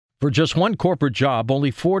For just one corporate job,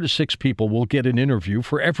 only 4 to 6 people will get an interview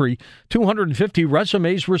for every 250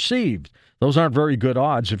 resumes received. Those aren't very good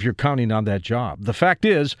odds if you're counting on that job. The fact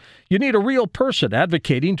is, you need a real person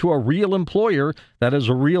advocating to a real employer that has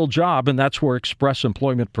a real job, and that's where Express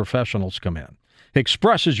Employment Professionals come in.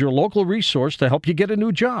 Express is your local resource to help you get a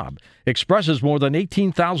new job. Express has more than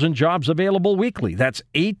 18,000 jobs available weekly. That's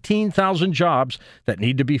 18,000 jobs that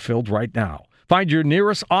need to be filled right now. Find your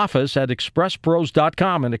nearest office at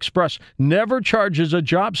expresspros.com, and Express never charges a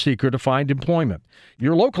job seeker to find employment.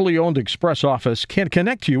 Your locally owned Express office can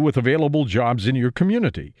connect you with available jobs in your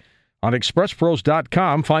community. On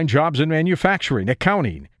expresspros.com, find jobs in manufacturing,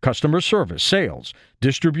 accounting, customer service, sales,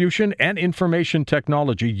 distribution, and information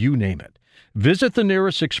technology, you name it. Visit the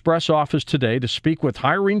nearest Express office today to speak with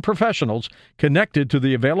hiring professionals connected to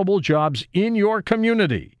the available jobs in your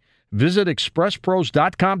community. Visit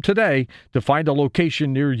expresspros.com today to find a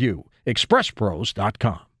location near you.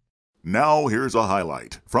 expresspros.com. Now here's a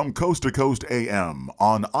highlight from Coast to Coast AM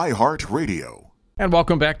on iHeartRadio. And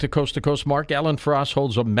welcome back to Coast. Mark Alan Frost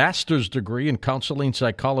holds a master's degree in counseling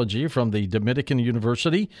psychology from the Dominican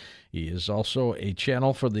University. He is also a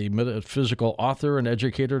channel for the metaphysical author and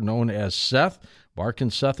educator known as Seth. Mark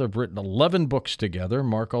and Seth have written 11 books together.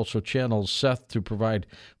 Mark also channels Seth to provide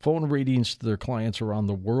phone readings to their clients around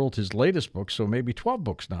the world. His latest book, so maybe 12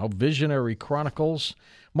 books now, Visionary Chronicles.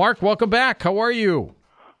 Mark, welcome back. How are you?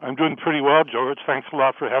 I'm doing pretty well, George. Thanks a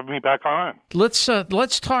lot for having me back on.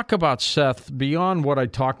 Let's talk about Seth beyond what I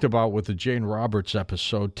talked about with the Jane Roberts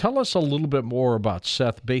episode. Tell us a little bit more about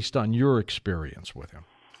Seth based on your experience with him.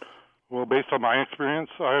 Well, based on my experience,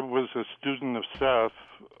 I was a student of Seth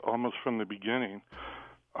almost from the beginning.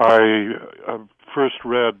 I first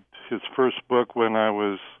read his first book when I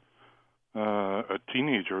was a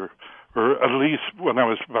teenager, or at least when I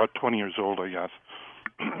was about 20 years old, I guess.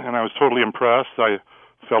 And I was totally impressed. I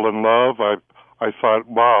fell in love. I thought,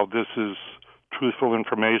 wow, this is truthful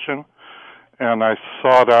information. And I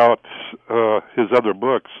sought out his other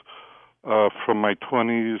books from my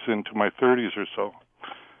 20s into my 30s or so,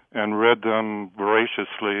 and read them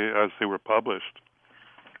voraciously as they were published.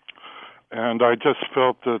 And I just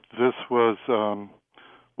felt that this was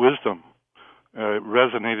wisdom. It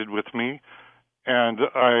resonated with me, and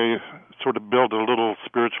I sort of built a little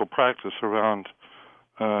spiritual practice around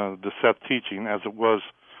the Seth teaching as it was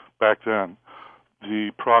back then.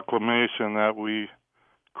 The proclamation that we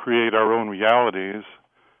create our own realities,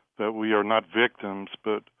 that we are not victims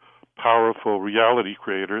but powerful reality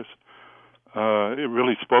creators, it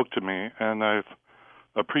really spoke to me, and I've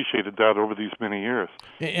appreciated that over these many years.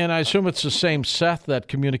 And I assume it's the same Seth that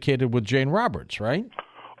communicated with Jane Roberts, right?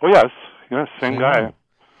 Oh, yes, same guy.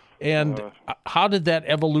 And how did that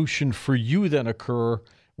evolution for you then occur?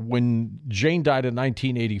 When Jane died in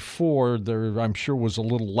 1984, there, I'm sure, was a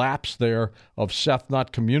little lapse there of Seth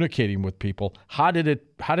not communicating with people. How did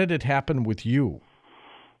it happen with you?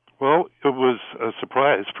 Well, it was a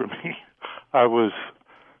surprise for me. I was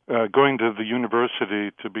going to the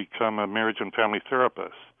university to become a marriage and family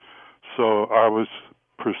therapist. So I was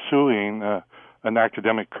pursuing an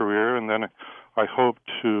academic career, and then I hoped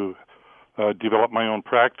to develop my own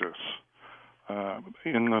practice.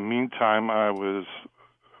 In the meantime, I was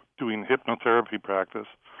doing hypnotherapy practice,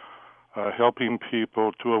 helping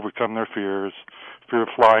people to overcome their fears, fear of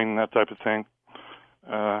flying, that type of thing.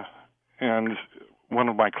 And one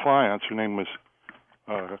of my clients, her name was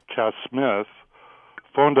Cass Smith,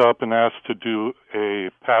 phoned up and asked to do a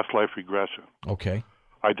past life regression. Okay.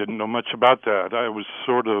 I didn't know much about that. I was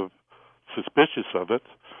sort of suspicious of it.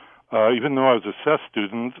 Even though I was a Seth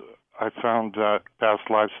student, I found that past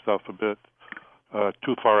life stuff a bit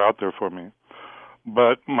too far out there for me.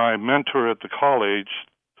 But my mentor at the college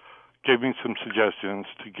gave me some suggestions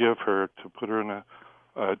to give her, to put her in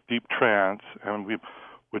a deep trance, and we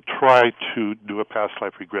would try to do a past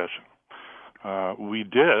life regression. We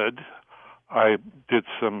did. I did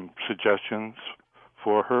some suggestions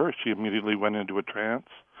for her. She immediately went into a trance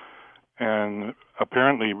and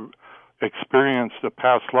apparently experienced a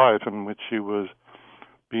past life in which she was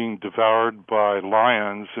being devoured by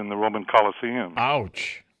lions in the Roman Colosseum.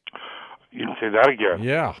 Ouch. You can say that again.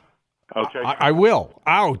 Yeah. Okay. I will.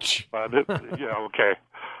 Ouch. Yeah, okay.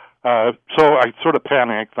 So I sort of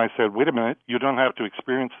panicked, and I said, wait a minute, you don't have to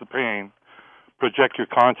experience the pain. Project your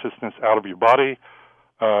consciousness out of your body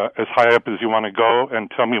as high up as you want to go and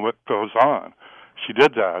tell me what goes on. She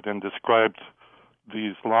did that and described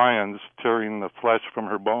these lions tearing the flesh from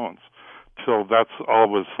her bones till that's all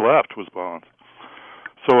was left was bones.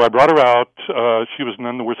 So I brought her out. She was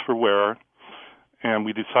none the worse for wear, and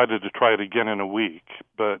we decided to try it again in a week.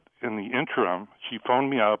 But in the interim, she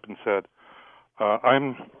phoned me up and said,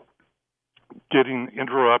 I'm getting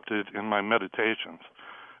interrupted in my meditations.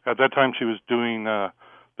 At that time, she was doing the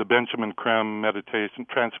Benjamin Creme meditation,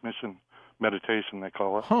 transmission meditation, they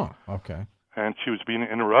call it. Huh, okay. And she was being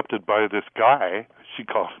interrupted by this guy, she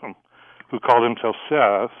called him, who called himself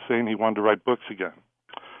Seth, saying he wanted to write books again.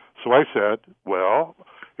 So I said, well,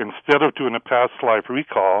 instead of doing a past life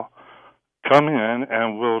recall, come in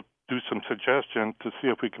and we'll do some suggestion to see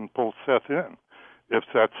if we can pull Seth in, if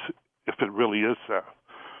it really is Seth.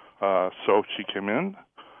 So she came in.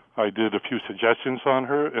 I did a few suggestions on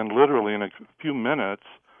her, and literally in a few minutes,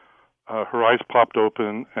 her eyes popped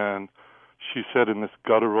open, and she said in this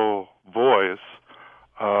guttural voice,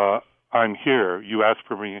 I'm here. You asked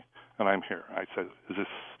for me, and I'm here. I said, is this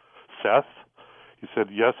Seth? He said,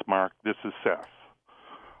 yes, Mark, this is Seth.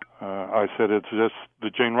 I said, it's just the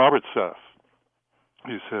Jane Roberts Seth.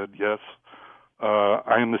 He said, yes,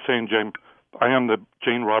 I am the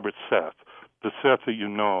Jane Roberts Seth. The Seth that you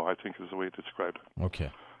know, I think is the way to describe it.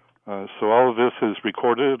 Okay. So all of this is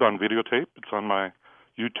recorded on videotape. It's on my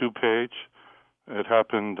YouTube page. It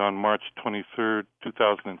happened on March 23rd,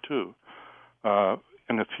 2002.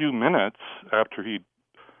 In a few minutes after he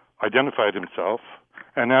identified himself,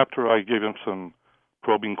 and after I gave him some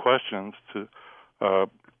probing questions to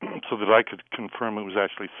so that I could confirm it was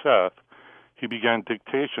actually Seth, he began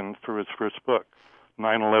dictation for his first book,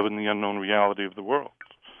 9/11: The Unknown Reality of the World.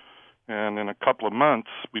 And in a couple of months,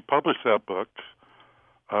 we published that book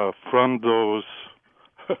from those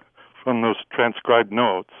transcribed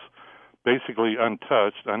notes, basically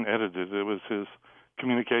untouched, unedited. It was his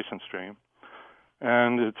communication stream.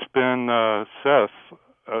 And it's been Seth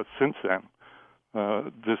since then.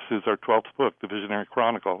 This is our 12th book, The Visionary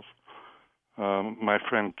Chronicles. My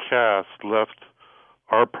friend Cass left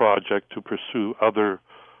our project to pursue other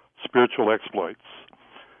spiritual exploits.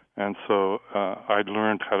 And so I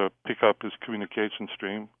learned how to pick up his communication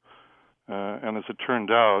stream. And as it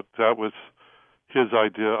turned out, that was his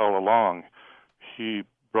idea all along. He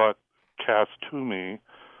brought Cass to me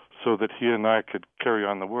so that he and I could carry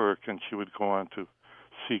on the work, and she would go on to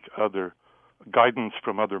seek other guidance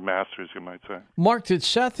from other masters, you might say. Mark, did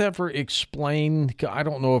Seth ever explain, I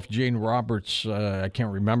don't know if Jane Roberts, I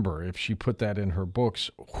can't remember if she put that in her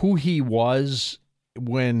books, who he was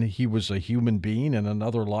when he was a human being in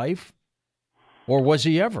another life? Or was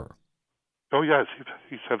he ever? Oh, yes.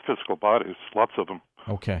 He's had physical bodies, lots of them.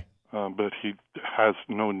 Okay. But he has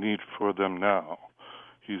no need for them now.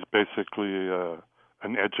 He's basically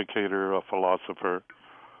an educator, a philosopher,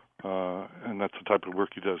 and that's the type of work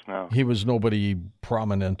he does now. He was nobody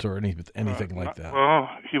prominent or anything like that. Well,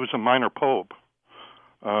 he was a minor pope.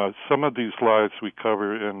 Some of these lives we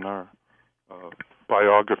cover in our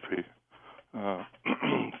biography,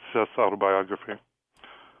 Seth's autobiography,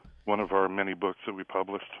 one of our many books that we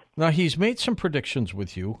published. Now, he's made some predictions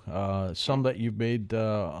with you, some that you've made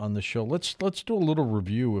on the show. Let's do a little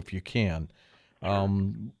review if you can.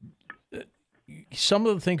 Some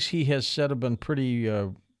of the things he has said have been pretty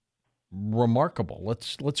remarkable.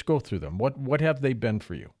 Let's go through them. What have they been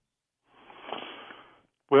for you?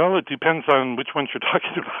 Well, it depends on which ones you're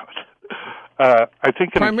talking about. I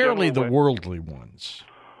think primarily the worldly ones.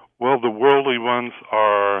 Well, the worldly ones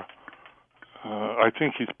are, I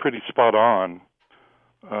think he's pretty spot on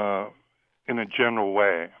in a general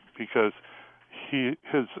way, because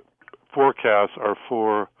his forecasts are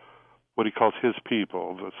for what he calls his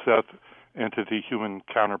people, the Seth entity human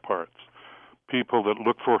counterparts, people that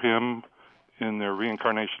look for him in their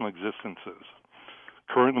reincarnational existences.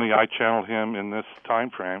 Currently, I channel him in this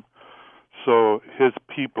time frame, so his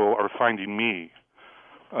people are finding me.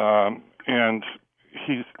 And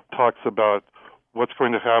he talks about what's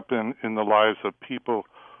going to happen in the lives of people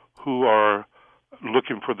who are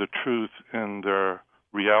looking for the truth in their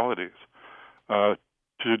realities.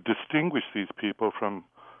 To distinguish these people from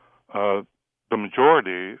the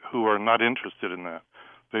majority who are not interested in that.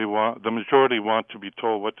 The majority want to be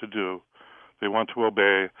told what to do. They want to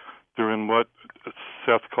obey. They're in what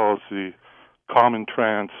Seth calls the common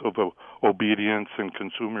trance of obedience and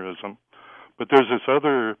consumerism. But there's this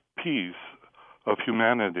other piece of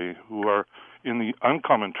humanity who are in the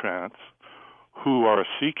uncommon trance, who are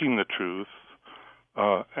seeking the truth,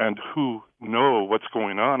 and who know what's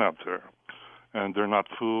going on out there. And they're not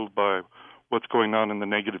fooled by what's going on in the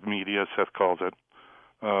negative media, Seth calls it,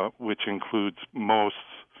 which includes most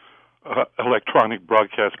electronic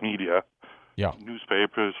broadcast media,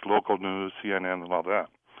 newspapers, local news, CNN, and all that.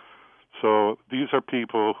 So these are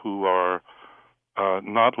people who are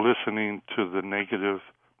not listening to the negative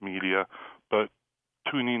media, but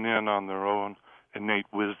tuning in on their own innate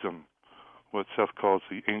wisdom, what Seth calls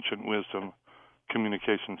the ancient wisdom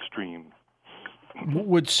communication stream.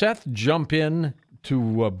 Would Seth jump in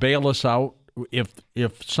to bail us out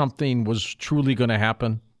if something was truly going to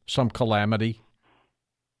happen, some calamity?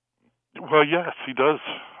 Well, yes, he does.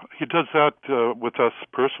 He does that with us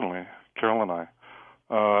personally, Carol and I,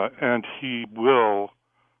 and he will.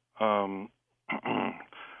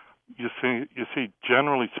 You see,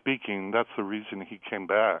 generally speaking, that's the reason he came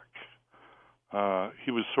back.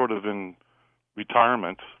 He was sort of in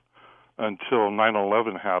retirement until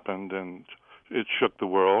 9/11 happened, and it shook the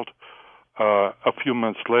world. A few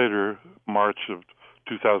months later, March of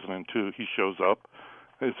 2002, he shows up.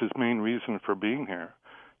 It's his main reason for being here.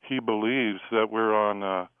 He believes that we're on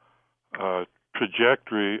a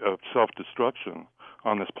trajectory of self-destruction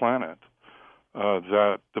on this planet,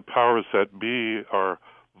 that the powers that be are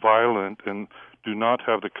violent and do not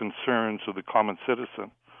have the concerns of the common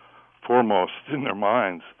citizen foremost in their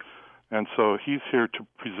minds. And so he's here to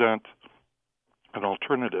present an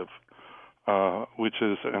alternative, which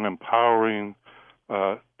is an empowering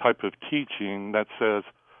type of teaching that says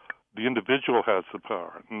the individual has the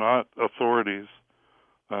power, not authorities,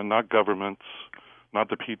 not governments, not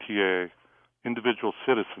the PTA. Individual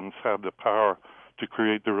citizens have the power to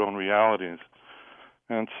create their own realities.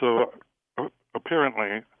 And so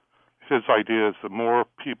apparently his idea is the more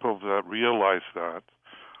people that realize that,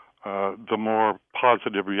 the more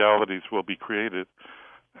positive realities will be created,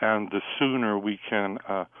 and the sooner we can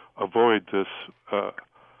avoid this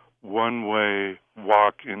one-way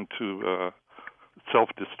walk into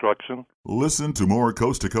self-destruction. Listen to more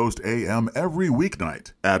Coast to Coast AM every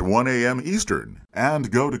weeknight at 1 a.m. Eastern,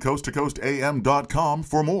 and go to coasttocoastam.com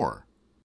for more.